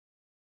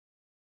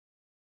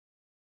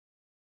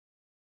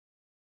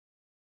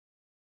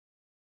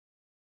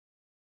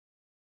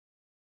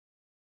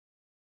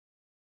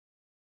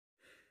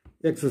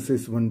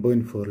Exercise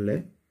 1.4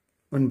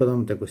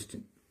 ഒൻപതാമത്തെ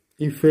question.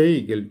 If A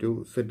equal to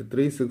set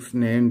 3, 6,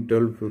 9,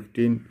 12,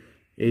 15,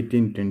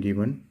 18,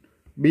 21,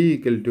 B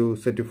equal to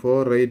set 4,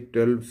 8,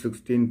 12,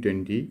 16,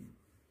 20,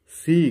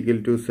 C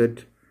equal to set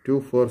 2,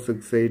 4,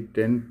 6, 8,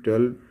 10,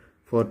 12,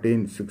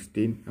 14,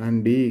 16,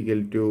 and D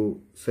equal to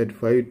set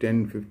 5,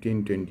 10, 15,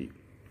 20.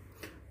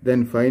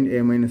 Then find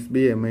A minus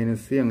B, A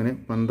minus C അങ്ങനെ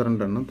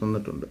 12 എണ്ണം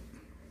തന്നിട്ടുണ്ട്.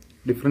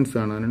 Difference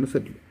കാണാനാണ്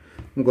സെറ്റിൽ.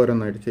 നമുക്ക്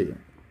ഓരോന്നായിട്ട്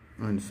ചെയ്യാം.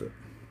 Answer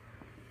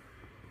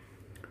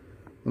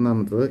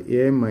ഒന്നാമത്തത്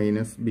A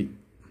minus B.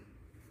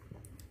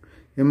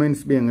 A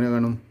minus B എങ്ങനെ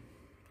കാണും?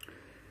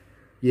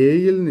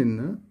 എയിൽ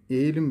നിന്ന്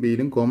എയിലും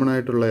ബിയിലും കോമൺ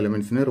ആയിട്ടുള്ള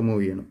എലമെൻസിനെ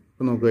റിമൂവ് ചെയ്യണം.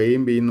 അപ്പോൾ നമുക്ക്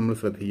എയും ബിയും നമ്മൾ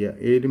ശ്രദ്ധിക്കുക.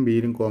 എയിലും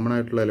ബിയിലും കോമൺ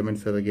ആയിട്ടുള്ള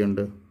എലമെൻറ്റ്സ്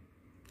ഏതൊക്കെയുണ്ട്?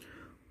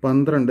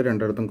 12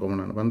 രണ്ടിടത്തും കോമൺ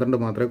ആണ്.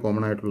 12 മാത്രമേ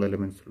കോമൺ ആയിട്ടുള്ള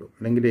എലമെൻറ്റ്സ് ഉള്ളൂ.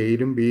 അല്ലെങ്കിൽ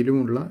എയിലും ബിയിലും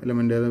ഉള്ള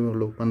എലമെൻറ്റ് ഏതേ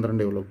ഉള്ളൂ?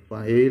 12 ഉള്ളൂ.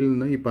 അപ്പോൾ എയിൽ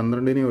നിന്ന് ഈ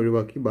 12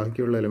 ഒഴിവാക്കി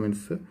ബാക്കിയുള്ള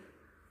എലമെൻറ്റ്സ്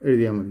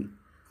എഴുതിയാൽ മതി.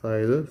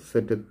 അതായത്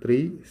സെറ്റ്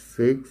 3,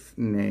 6,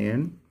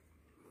 9,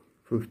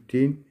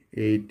 15,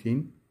 18,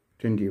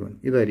 21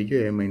 ഇതായിരിക്കും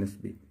എ മൈനസ്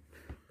ബി.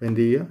 അപ്പോൾ എന്ത്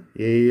ചെയ്യുക?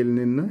 എയിൽ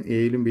നിന്ന്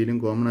എയിലും ബിയിലും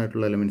കോമൺ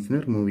ആയിട്ടുള്ള എലമെൻറ്റ്സിനെ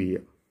റിമൂവ്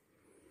ചെയ്യുക.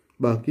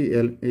 ബാക്കി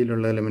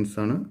എയിലുള്ള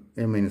എലമെൻറ്റ്സാണ്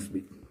എ മൈനസ്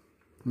ബി.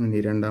 ഇനി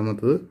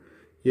രണ്ടാമത്തത്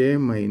A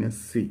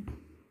minus C.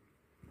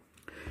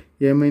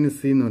 A minus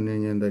C എന്ന് പറഞ്ഞു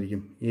കഴിഞ്ഞാൽ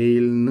എന്തായിരിക്കും?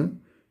 എയിൽ നിന്ന്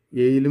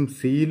എയിലും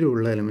സിയിലും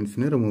ഉള്ള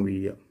എലമെൻറ്റ്സിനെ റിമൂവ്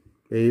ചെയ്യുക.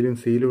 എയിലും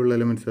സിയിലും ഉള്ള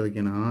എലമെൻറ്റ്സ്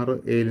ഏതൊക്കെയാണ്? 6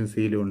 എയിലും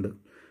സിയിലും ഉണ്ട്.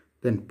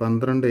 ദെൻ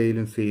 12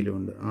 എയിലും സിയിലും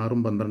ഉണ്ട്.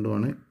 6ഉം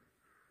 12ഉമാണ്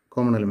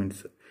കോമൺ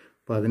എലമെൻറ്റ്സ്.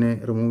 അപ്പോൾ അതിനെ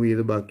റിമൂവ്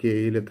ചെയ്ത് ബാക്കി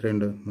എയിൽ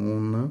എത്രയുണ്ട്?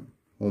 3,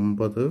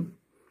 9,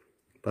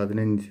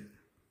 15,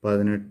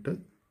 18,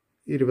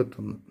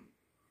 21.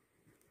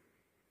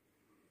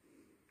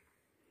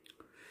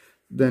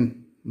 ദെൻ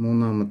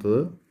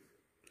മൂന്നാമത്തത്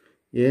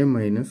A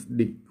minus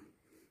D.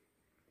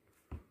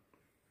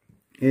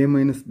 A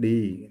minus D.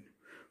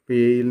 ഇപ്പോൾ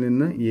എയിൽ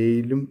നിന്ന്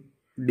എയിലും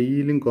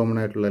ഡിയിലും കോമൺ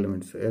ആയിട്ടുള്ള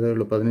എലമെൻറ്റ്സ് ഏതേ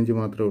ഉള്ളൂ? 15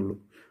 മാത്രമേ ഉള്ളൂ.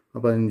 ആ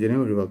 15നെ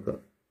ഒഴിവാക്കുക.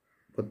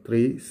 അപ്പോൾ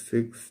 3,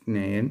 6,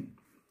 9,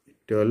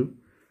 12,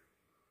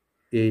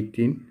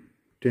 18,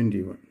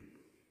 21.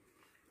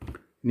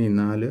 ഇനി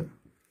 4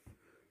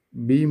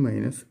 B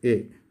minus A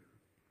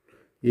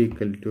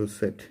equal to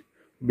set.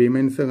 B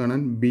minus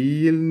കാണാൻ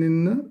ബിയിൽ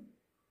നിന്ന്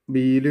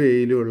ബിയിലും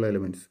എയിലും ഉള്ള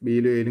എലമെൻറ്റ്സ്,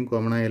 ബിയിലും എയിലും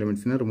കോമൺ ആയ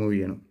എലമെൻറ്റ്സിനെ റിമൂവ്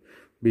ചെയ്യണം.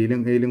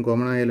 ബിയിലും എയിലും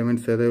കോമൺ ആയ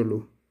എലമെൻറ്റ്സ് ഏതേ ഉള്ളൂ?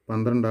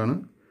 12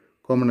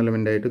 കോമൺ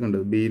എലമെൻ്റ് ആയിട്ട്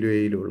കണ്ടത്, ബിയിലും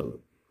എയിലും ഉള്ളത്.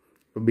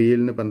 അപ്പോൾ ബിയിൽ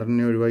നിന്ന്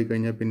 12നെ ഒഴിവാക്കി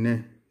കഴിഞ്ഞാൽ പിന്നെ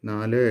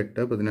 4,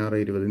 8,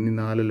 16, 20 എന്നീ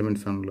 4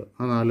 എലമെൻറ്റ്സ് ആണുള്ളത്.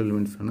 ആ 4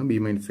 എലമെൻറ്റ്സാണ് ബി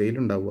മൈനസ് എയിൽ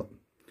ഉണ്ടാവുക.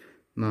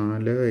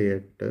 4,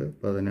 8,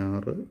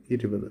 16,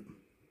 20.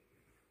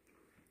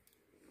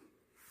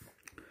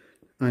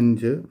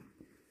 5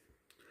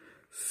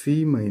 സി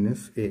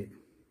മൈനസ് എ.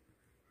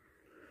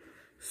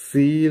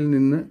 സിയിൽ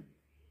നിന്ന്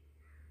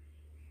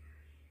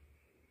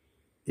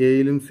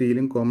എയിലും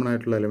സിയിലും കോമൺ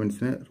ആയിട്ടുള്ള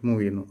എലമെൻറ്റ്സിനെ റിമൂവ്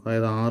ചെയ്യുന്നു.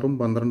 അതായത് 6ഉം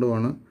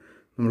 12ഉമാണ്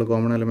നമ്മൾ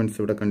കോമൺ എലമെൻറ്റ്സ്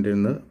ഇവിടെ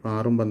കണ്ടിരുന്നത്. അപ്പോൾ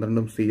 6ഉം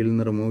 12ഉം സിയിൽ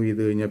നിന്ന് റിമൂവ്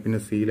ചെയ്ത് കഴിഞ്ഞാൽ പിന്നെ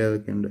സിയിൽ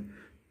ഏതൊക്കെയുണ്ട്?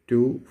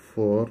 2,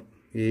 4,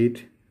 8,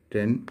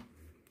 10,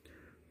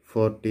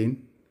 14,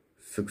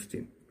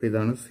 16. അപ്പോൾ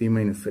ഇതാണ് C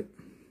minus A.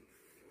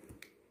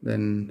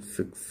 Then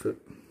 6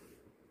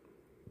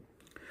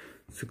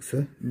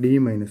 D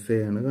minus A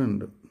ആണ്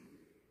കാണേണ്ടത്.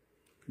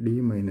 D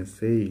minus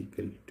A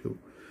equal to,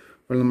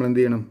 അപ്പോൾ നമ്മൾ എന്ത്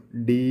ചെയ്യണം?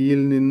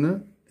 ഡിയിൽ നിന്ന്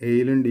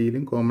എയിലും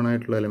ഡിയിലും കോമൺ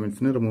ആയിട്ടുള്ള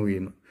എലമെൻറ്റ്സിനെ റിമൂവ്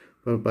ചെയ്യുന്നു.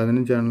 അപ്പോൾ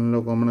 15 ആണല്ലോ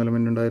കോമൺ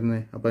എലമെൻ്റ്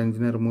ഉണ്ടായിരുന്നത്. അപ്പോൾ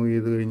 5നെ റിമൂവ്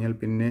ചെയ്ത് കഴിഞ്ഞാൽ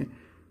പിന്നെ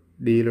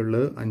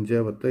ഡിയിലുള്ളത്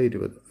 5, 10,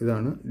 20.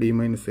 ഇതാണ് ഡി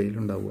മൈനസ് എയിൽ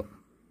ഉണ്ടാവുക.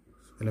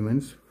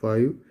 Elements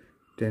 5,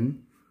 10,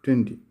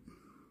 20.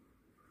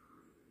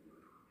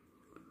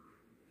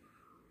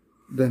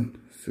 Then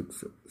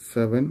 6,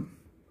 7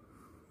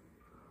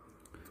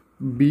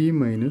 B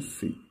minus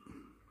C.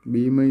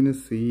 B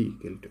minus C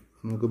equal to,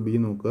 നമുക്ക് ബി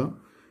നോക്കുക.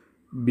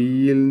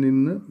 ബിയിൽ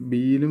നിന്ന്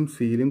ബിയിലും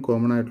സിയിലും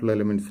കോമൺ ആയിട്ടുള്ള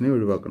എലമെൻറ്റ്സിനെ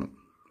ഒഴിവാക്കണം.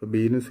 അപ്പോൾ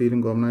ബിയിലും സിയിലും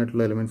കോമൺ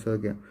ആയിട്ടുള്ള എലമെൻറ്റ്സ്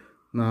ഏതൊക്കെയാണ്?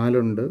 4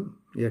 ഉണ്ട്,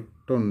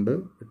 8 ഉണ്ട്,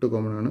 8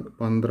 കോമൺ ആണ്.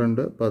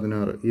 12,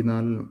 16 ഈ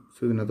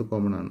 4 ഇതിനകത്ത്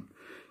കോമൺ ആണ്.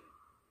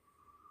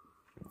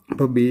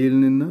 അപ്പോൾ ബിയിൽ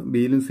നിന്ന്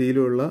ബിയിലും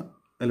സിയിലും ഉള്ള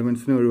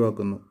എലമെൻറ്റ്സിനെ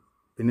ഒഴിവാക്കുന്നു.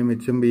 പിന്നെ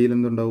മിച്ചം ബിയിൽ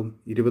എന്തുണ്ടാവും?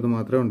 20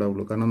 മാത്രമേ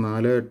ഉണ്ടാവുള്ളൂ. കാരണം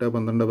 4, 8,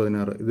 12,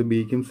 16 ഇത്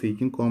ബിക്കും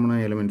സിക്കും കോമൺ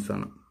ആയ എലമെൻറ്റ്സ്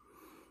ആണ്.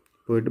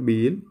 പോയിട്ട്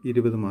ബിയിൽ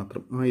 20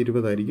 മാത്രം. ആ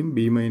 20 ആയിരിക്കും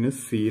ബി മൈനസ്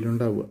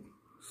സിയിലുണ്ടാവുക.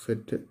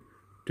 സെറ്റ്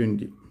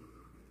 20.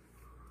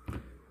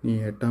 ഇനി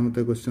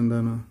എട്ടാമത്തെ ക്വസ്റ്റ്യൻ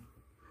എന്താണ്?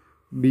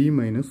 B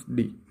minus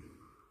D.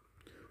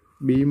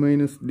 B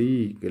minus D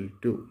equal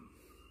to,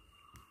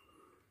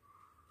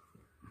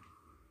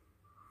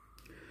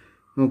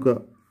 നോക്കുക.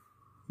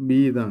 ബി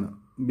ഇതാണ്.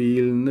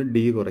 ബിയിൽ നിന്ന്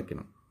ഡി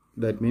കുറയ്ക്കണം.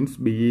 ദാറ്റ് മീൻസ്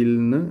ബിയിൽ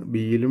നിന്ന്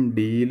ബിയിലും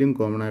ഡിയിലും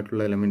കോമൺ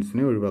ആയിട്ടുള്ള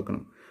എലമെൻറ്റ്സിനെ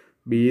ഒഴിവാക്കണം.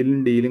 ബിയിലും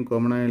ഡിയിലും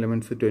കോമൺ ആയ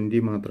എലമെൻറ്റ്സ് 20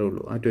 മാത്രമേ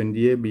ഉള്ളൂ. ആ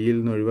 20യെ ബിയിൽ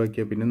നിന്ന്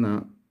ഒഴിവാക്കിയാൽ പിന്നെ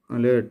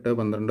 4, 8,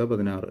 12,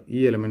 16 ഈ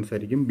എലമെൻറ്റ്സ്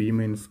ആയിരിക്കും B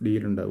minus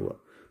ഡിയിലുണ്ടാവുക.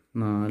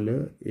 4,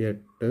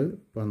 8,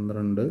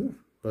 12,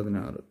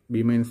 16.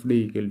 B minus D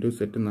equal to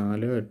set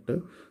 4, 8,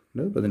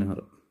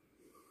 16.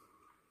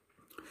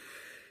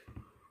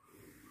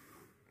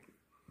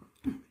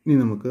 ഇനി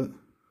നമുക്ക്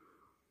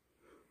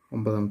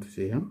 9ാമത്തെ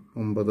ചെയ്യാം.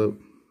 9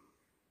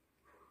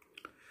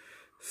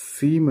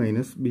 സി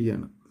മൈനസ് ബി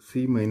ആണ്.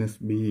 C minus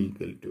B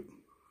equal to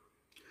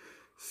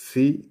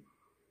C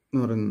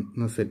എന്ന്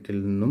പറയുന്ന സെറ്റിൽ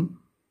നിന്നും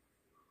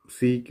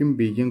സിക്കും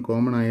ബിക്കും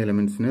കോമൺ ആയ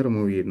എലമെൻസിനെ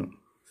റിമൂവ് ചെയ്യുന്നു.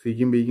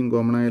 സിക്കും ബിക്കും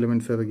കോമൺ ആയ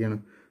എലമെൻറ്റ്സ് ഏതൊക്കെയാണ്?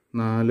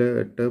 4,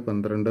 8,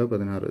 12,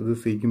 16. ഇത്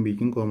സിക്കും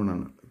ബിക്കും കോമൺ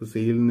ആണ്. അപ്പോൾ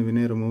സിയിൽ നിന്ന്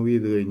ഇവനെ റിമൂവ്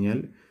ചെയ്ത് കഴിഞ്ഞാൽ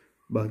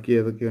ബാക്കി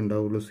ഏതൊക്കെ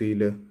ഉണ്ടാവുള്ളൂ?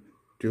 സിയിൽ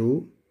 2,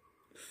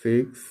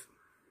 6,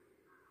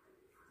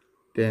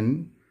 10,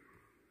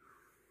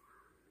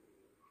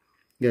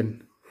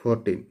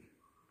 14.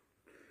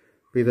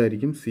 അപ്പോൾ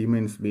ഇതായിരിക്കും സി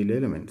മൈനസ് ബിയിലെ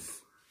elements.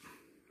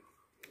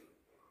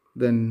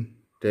 Then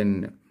 10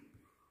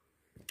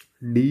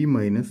 D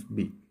minus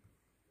B.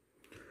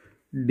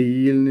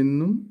 ഡിയിൽ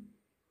നിന്നും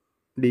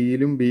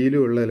ഡിയിലും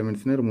ബിയിലും ഉള്ള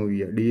എലമെൻറ്റ്സിനെ റിമൂവ്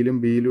ചെയ്യുക. ഡിയിലും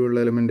ബിയിലും ഉള്ള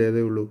എലമെൻറ്റ്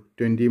ഏതേ ഉള്ളൂ?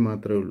 20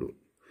 മാത്രമേ ഉള്ളൂ.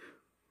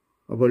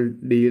 അപ്പോൾ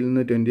ഡിയിൽ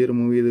നിന്ന് 20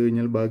 റിമൂവ് ചെയ്ത്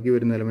കഴിഞ്ഞാൽ ബാക്കി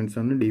വരുന്ന എലമെൻറ്റ്സ്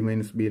ആണ് ഡി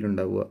മൈനസ് ബിയിൽ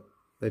ഉണ്ടാവുക.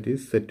 That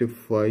is set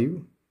 5,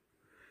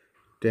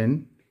 10,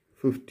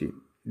 15.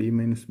 D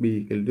minus B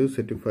equal to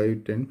set 5,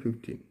 10,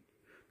 15.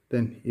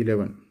 Then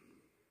 11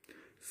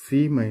 C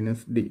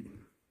minus D.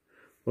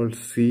 അപ്പോൾ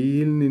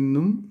സിയിൽ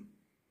നിന്നും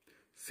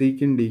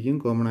സിക്കും ഡിക്കും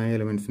കോമൺ ആയ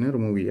എലമെൻറ്റ്സിനെ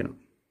റിമൂവ് ചെയ്യണം.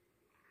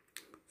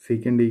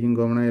 സിക്കും ഡിക്കും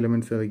കോമൺ ആയ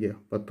എലമെൻറ്റ്സ് ഏതൊക്കെയാണ്?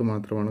 10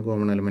 മാത്രമാണ്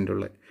കോമൺ എലമെൻ്റ്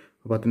ഉള്ളത്.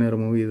 അപ്പോൾ 10നെ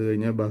റിമൂവ് ചെയ്ത്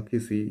കഴിഞ്ഞാൽ ബാക്കി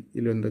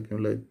സിയിൽ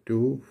എന്തൊക്കെയുള്ളത്?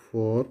 2,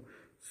 4,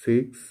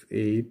 6,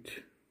 8,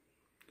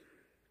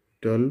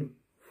 12,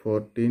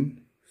 14,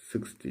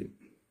 16.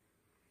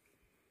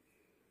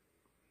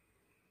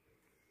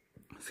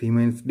 C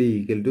minus D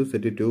equal to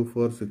set 2,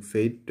 4, 6,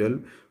 8, 12,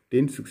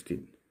 15,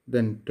 16.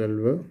 Then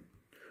 12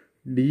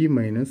 D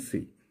minus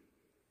C.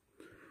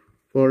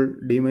 അപ്പോൾ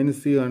ഡി മൈനസ്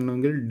സി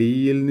കാണണമെങ്കിൽ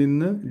ഡിയിൽ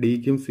നിന്ന്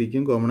ഡിക്കും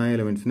സിക്കും കോമൺ ആയ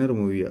എലമെൻറ്റ്സിനെ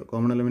റിമൂവ് ചെയ്യുക.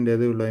 കോമൺ എലമെൻറ്റ്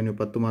ഏതേ ഉള്ളൂ? അതിന്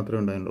 10 മാത്രമേ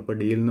ഉണ്ടായുള്ളൂ. അപ്പോൾ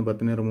ഡിയിൽ നിന്ന്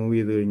 10നെ റിമൂവ്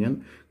ചെയ്ത് കഴിഞ്ഞാൽ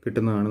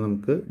കിട്ടുന്നതാണ്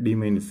നമുക്ക് D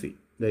minus C.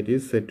 That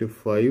is set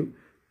 5,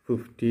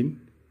 15,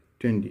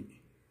 20.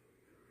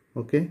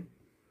 Okay.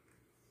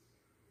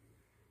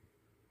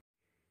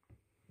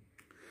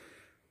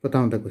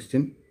 10ാമത്തെ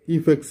question.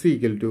 If X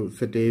equal to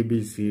set A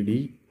B C D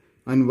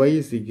and Y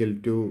is equal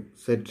to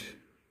set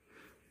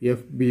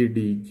F B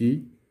D G,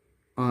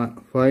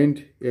 find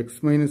x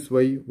minus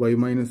y, y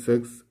minus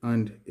x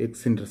and x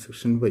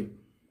intersection y.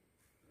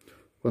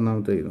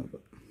 ഒന്നാമത്തെ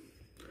നോക്കാം.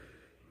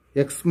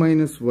 X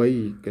minus Y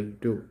equal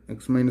to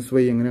X minus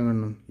Y എങ്ങനെ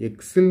കാണണം?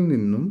 എക്സിൽ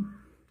നിന്നും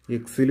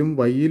എക്സിലും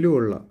വൈയിലും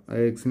ഉള്ള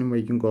എക്സിനും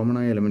വൈക്കും common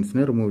ആയ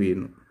എലമെൻറ്റ്സിനെ remove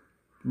ചെയ്യുന്നു.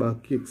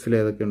 ബാക്കി എക്സിൽ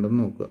ഏതൊക്കെ ഉണ്ടെന്ന്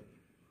നോക്കുക.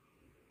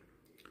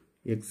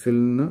 എക്സിൽ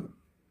നിന്ന്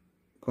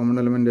കോമൺ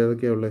എലമെൻറ്റ്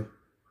ഏതൊക്കെയാണ് ഉള്ളത്?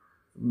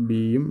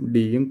 ബിയും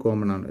ഡിയും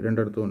കോമൺ ആണ്,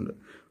 രണ്ടിടത്തും ഉണ്ട്.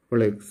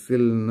 അപ്പോൾ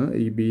എക്സിൽ നിന്ന്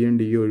ഈ ബിയും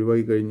ഡിയും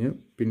ഒഴിവാക്കി കഴിഞ്ഞ്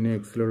പിന്നെ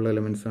എക്സിലുള്ള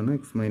എലമെൻറ്റ്സ് ആണ്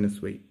X minus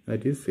Y.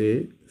 That is A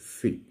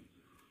C.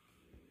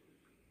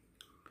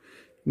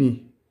 ഇനി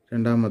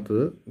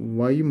രണ്ടാമത്തത്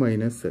വൈ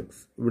മൈനസ്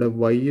എക്സ്. ഇവിടെ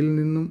വൈയിൽ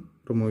നിന്നും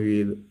റിമൂവ്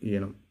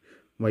ചെയ്യണം.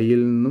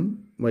 വൈയിൽ നിന്നും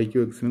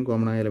വൈക്കും എക്സിനും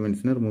കോമൺ ആയ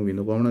എലമെൻറ്റ്സിനെ റിമൂവ്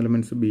ചെയ്യുന്നു. കോമൺ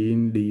എലമെൻറ്റ്സ്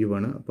ബിയും ഡിയും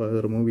ആണ്. അപ്പോൾ അത്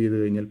റിമൂവ് ചെയ്ത്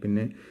കഴിഞ്ഞാൽ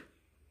പിന്നെ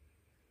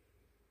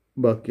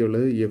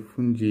ബാക്കിയുള്ളത്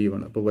എഫും ജിയും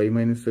ആണ്. അപ്പോൾ Y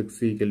minus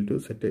X equal to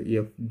set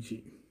F G.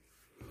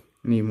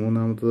 ഇനി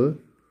മൂന്നാമത്തത്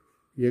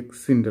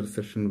X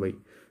intersection Y.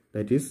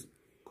 That is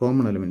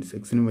common elements.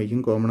 എക്സിനും വൈക്കും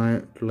common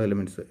ആയിട്ടുള്ള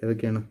എലമെൻറ്റ്സ്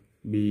ഏതൊക്കെയാണ്?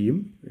 ബിയും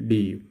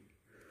ഡിയും.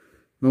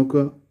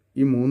 നോക്കുക,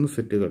 ഈ മൂന്ന്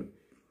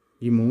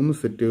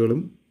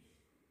സെറ്റുകളും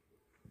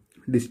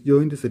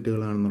ഡിസ്ജോയിൻറ്റ്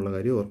സെറ്റുകളാണെന്നുള്ള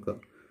കാര്യം ഓർക്കുക.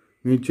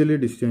 മ്യൂച്വലി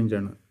ഡിസ്ജോയിൻ്റ്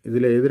ആണ്.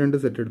 ഇതിൽ ഏത് രണ്ട്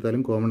സെറ്റ്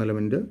എടുത്താലും കോമൺ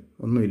എലമെൻറ്റ്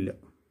ഒന്നുമില്ല.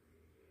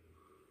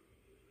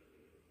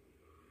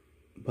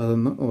 അപ്പം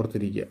അതൊന്ന്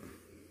ഓർത്തിരിക്കുക.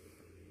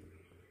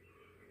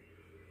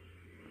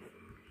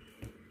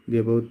 The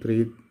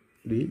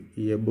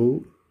above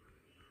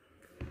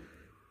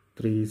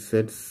three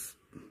sets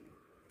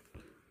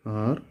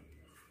are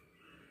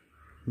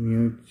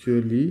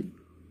mutually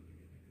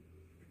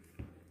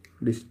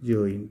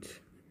disjoint.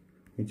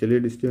 Mutually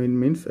disjoint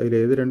means അതിൽ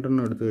ഏത്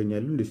രണ്ടെണ്ണം എടുത്തു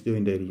കഴിഞ്ഞാലും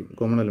ഡിസ്ജോയിൻ്റ് ആയിരിക്കും,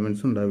 കോമൺ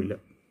എലമെൻറ്റ്സ് ഉണ്ടാവില്ല.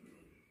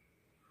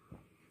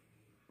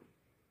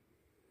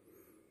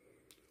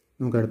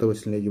 നമുക്ക് അടുത്ത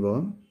ക്വസ്റ്റ്യനിലേക്ക്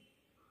പോകാം.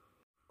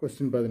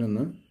 Question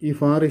 11. If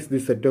R is the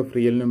set of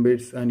real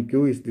numbers and Q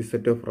is the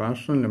set of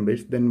rational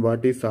numbers, then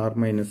what is R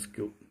minus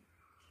Q?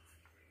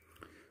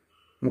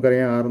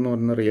 നമുക്കറിയാം R എന്ന്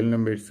പറയുന്ന real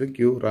numbers,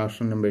 Q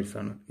rational numbers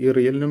ആണ്. ഈ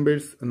റിയൽ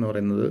നമ്പേഴ്സ് എന്ന്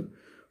പറയുന്നത്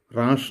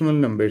rational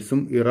നമ്പേഴ്സും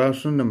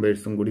irrational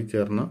നമ്പേഴ്സും കൂടി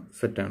ചേർന്ന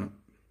സെറ്റാണ്.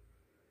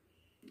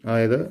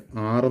 അതായത്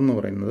R എന്ന്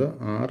പറയുന്നത്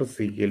R is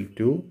equal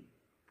to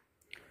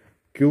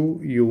Q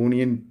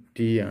union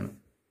T ആണ്.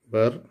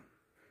 where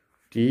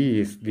T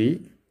is the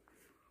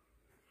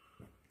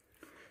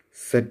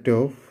set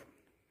of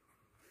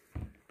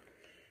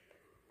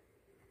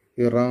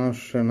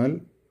irrational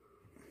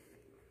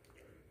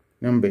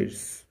numbers.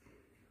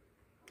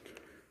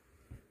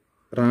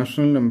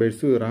 Rational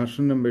നമ്പേഴ്സും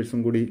irrational നമ്പേഴ്സും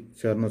കൂടി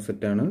ചേർന്ന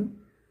സെറ്റാണ്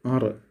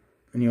ആറ്.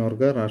 ഇനി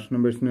ഓർക്കുക, റാഷണൽ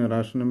നമ്പേഴ്സിനും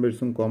ഇറാഷണൽ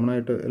നമ്പേഴ്സും കോമൺ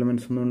ആയിട്ട്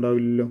എലമെൻറ്റ്സ് ഒന്നും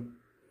ഉണ്ടാവില്ലല്ലോ.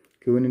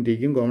 ക്യൂവിനും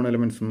ടിക്കും കോമൺ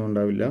എലമെൻറ്റ്സ് ഒന്നും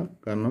ഉണ്ടാവില്ല.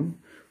 കാരണം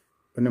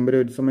നമ്പർ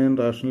ഒരു സമയം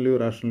റാഷണലും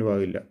ഇറാഷണലും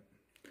ആകില്ല.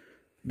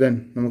 ദെൻ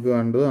നമുക്ക്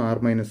കാണേണ്ടത് ആർ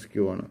മൈനസ്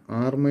ക്യൂ ആണ്.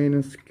 R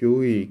minus Q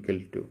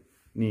equal to,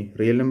 ഇനി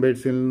റിയൽ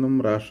നമ്പേഴ്സിൽ നിന്നും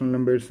റാഷണൽ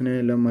നമ്പേഴ്സിനെ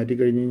എല്ലാം മാറ്റി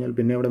കഴിഞ്ഞ് കഴിഞ്ഞാൽ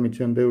പിന്നെ അവിടെ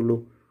മിച്ചം എന്തേ ഉള്ളൂ?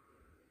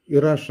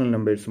 ഇറാഷണൽ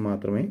നമ്പേഴ്സ്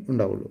മാത്രമേ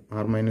ഉണ്ടാവുള്ളൂ.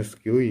 R minus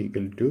Q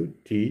equal to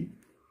T,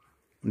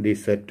 the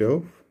set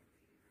of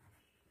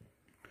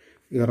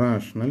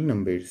irrational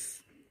numbers.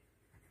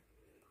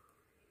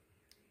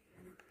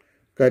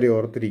 കാര്യം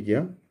ഓർത്തിരിക്കുക,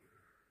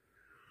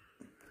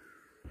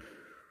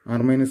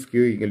 r minus q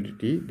equal to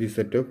t, the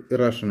set of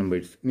irrational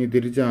numbers. ഇനി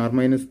തിരിച്ച് r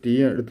minus t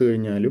എടുത്തു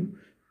കഴിഞ്ഞാലും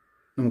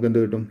നമുക്ക് എന്ത്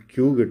കിട്ടും? q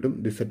കിട്ടും.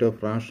 The set of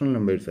rational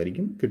numbers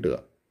ആയിരിക്കും കിട്ടുക.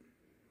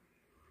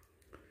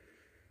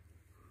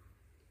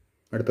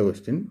 അടുത്ത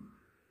question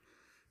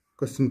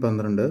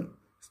 12.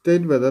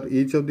 State whether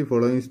each of the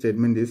following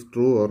statement is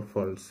true or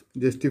false.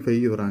 Justify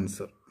your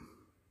answer.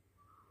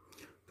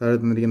 താഴെ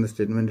തന്നിരിക്കുന്ന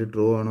സ്റ്റേറ്റ്മെൻറ്റ്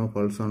ട്രൂ ആണോ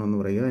ഫാൾസ് ആണോ എന്ന്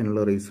പറയുക,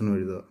 അതിനുള്ള റീസൺ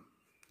എഴുതുക.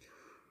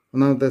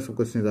 ഒന്നാമത്തെ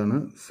ക്വസ്റ്റ്യൻ ഇതാണ്.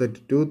 Set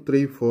 2,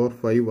 3, 4,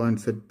 5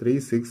 and set 3,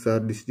 6 R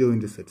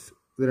disjoint sets.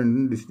 ഇത്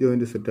രണ്ടും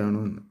ഡിസ്ജോയിൻറ്റ് സെറ്റ് ആണോ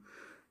എന്ന്.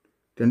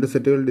 രണ്ട്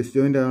സെറ്റുകൾ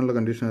ഡിസ്ജോയിൻ്റ് ആകാനുള്ള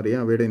കണ്ടീഷൻ അറിയാം.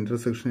 അവയുടെ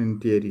ഇൻ്റർസെക്ഷൻ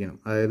എൻറ്റി ആയിരിക്കണം.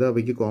 അതായത്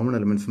അവയ്ക്ക് കോമൺ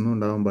എലമെൻറ്റ്സ് ഒന്നും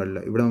ഉണ്ടാകാൻ പാടില്ല.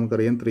 ഇവിടെ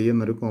നമുക്കറിയാം 3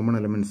 എന്നൊരു കോമൺ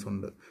എലമെൻറ്റ്സ്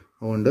ഉണ്ട്.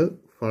 അതുകൊണ്ട്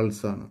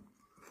ഫാൾസ് ആണ്.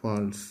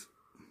 ഫാൾസ്.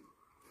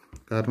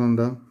 കാരണം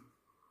എന്താ?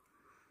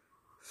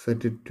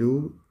 Set 2,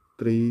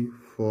 3,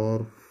 4,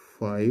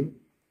 5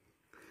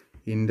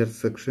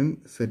 intersection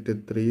set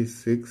 3,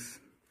 6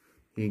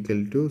 equal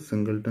to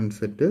singleton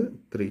set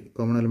 3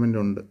 common element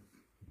ഉണ്ട്.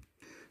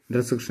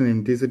 ഇൻ്റർസെക്ഷൻ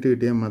എംറ്റി സെറ്റ്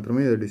കിട്ടിയാൽ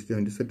മാത്രമേ ഇത്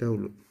ഡിസ്ജോയിൻറ്റ് സെറ്റ്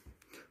ആവുള്ളൂ.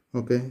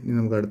 ഓക്കെ, ഇനി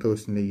നമുക്ക് അടുത്ത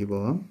ക്വസ്റ്റ്യനിലേക്ക്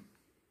പോകാം.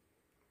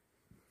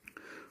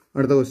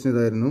 അടുത്ത ക്വസ്റ്റ്യൻ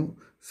ഇതായിരുന്നു.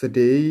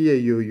 Set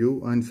AEIOU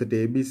and set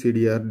ABCD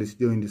R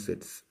disjoint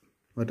sets.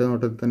 ഒറ്റ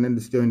നോട്ടത്തിൽ തന്നെ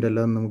ഡിസ്ജോയിൻ്റ്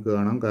അല്ലാന്ന് നമുക്ക്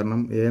കാണാം.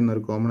 കാരണം എ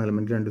എന്നൊരു കോമൺ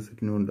എലമെൻറ്റ് രണ്ട്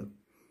സെറ്റിനും ഉണ്ട്.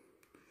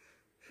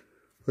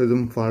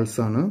 ഇതും ഫാൾസ്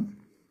ആണ്.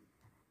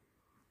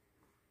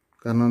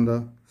 കാരണം എന്താ?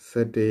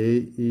 Set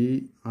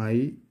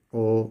AEIOU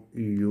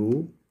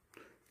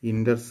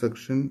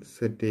intersection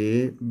set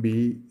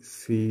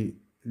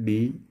ABCD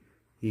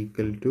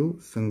equal to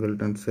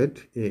singleton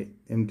set A.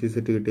 എംറ്റി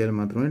set കിട്ടിയാൽ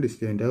മാത്രമേ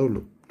ഡിസ്ജോയിൻ്റ്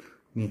ആവുള്ളൂ.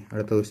 ഇനി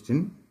അടുത്ത question.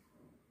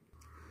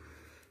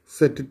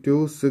 Set 2,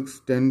 6,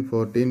 10,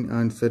 14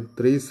 and set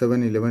 3,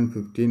 7, 11,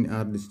 15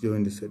 R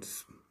disjoint sets.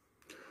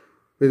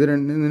 ഇത്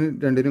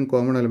രണ്ടിനും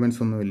കോമൺ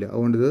എലമെൻറ്റ്സ് ഒന്നുമില്ല.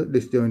 അതുകൊണ്ട് ഇത്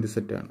ഡിസ്ജോയിൻറ്റ്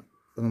സെറ്റാണ്.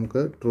 അപ്പോൾ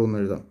നമുക്ക് ട്രൂ എന്ന്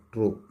എഴുതാം.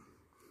 ട്രൂ.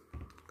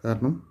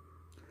 കാരണം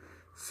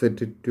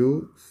set 2,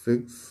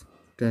 6,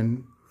 10,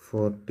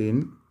 14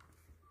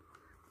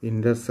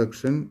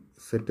 intersection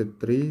set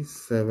 3,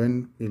 7,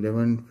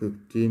 11,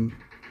 15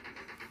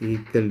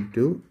 equal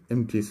to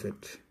എംറ്റി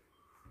set.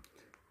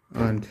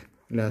 And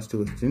last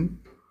question.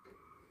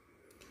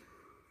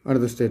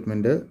 അടുത്ത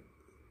statement.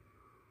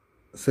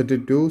 Set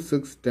 2,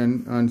 6, 10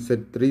 and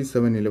set 3,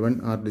 7, 11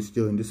 R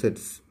disjoint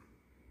sets.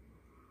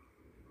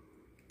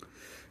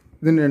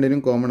 ഇതിന്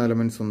രണ്ടിനും കോമൺ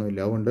എലമെൻറ്റ്സ് ഒന്നുമില്ല.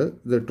 അതുകൊണ്ട്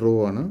ഇത് ട്രൂ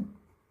ആണ്.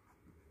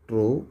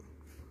 True.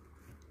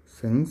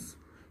 Since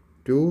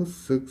 2,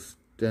 6,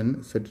 10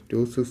 set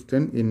 2, 6,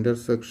 10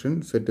 intersection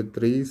set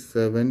 3,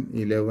 7,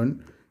 11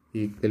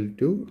 equal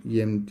to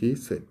എംറ്റി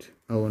set.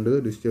 അതുകൊണ്ട്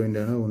ഡിസ്ജോയിൻ്റ്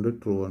ആണ്. അതുകൊണ്ട്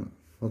ട്രൂ ആണ്.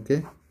 ഓക്കെ.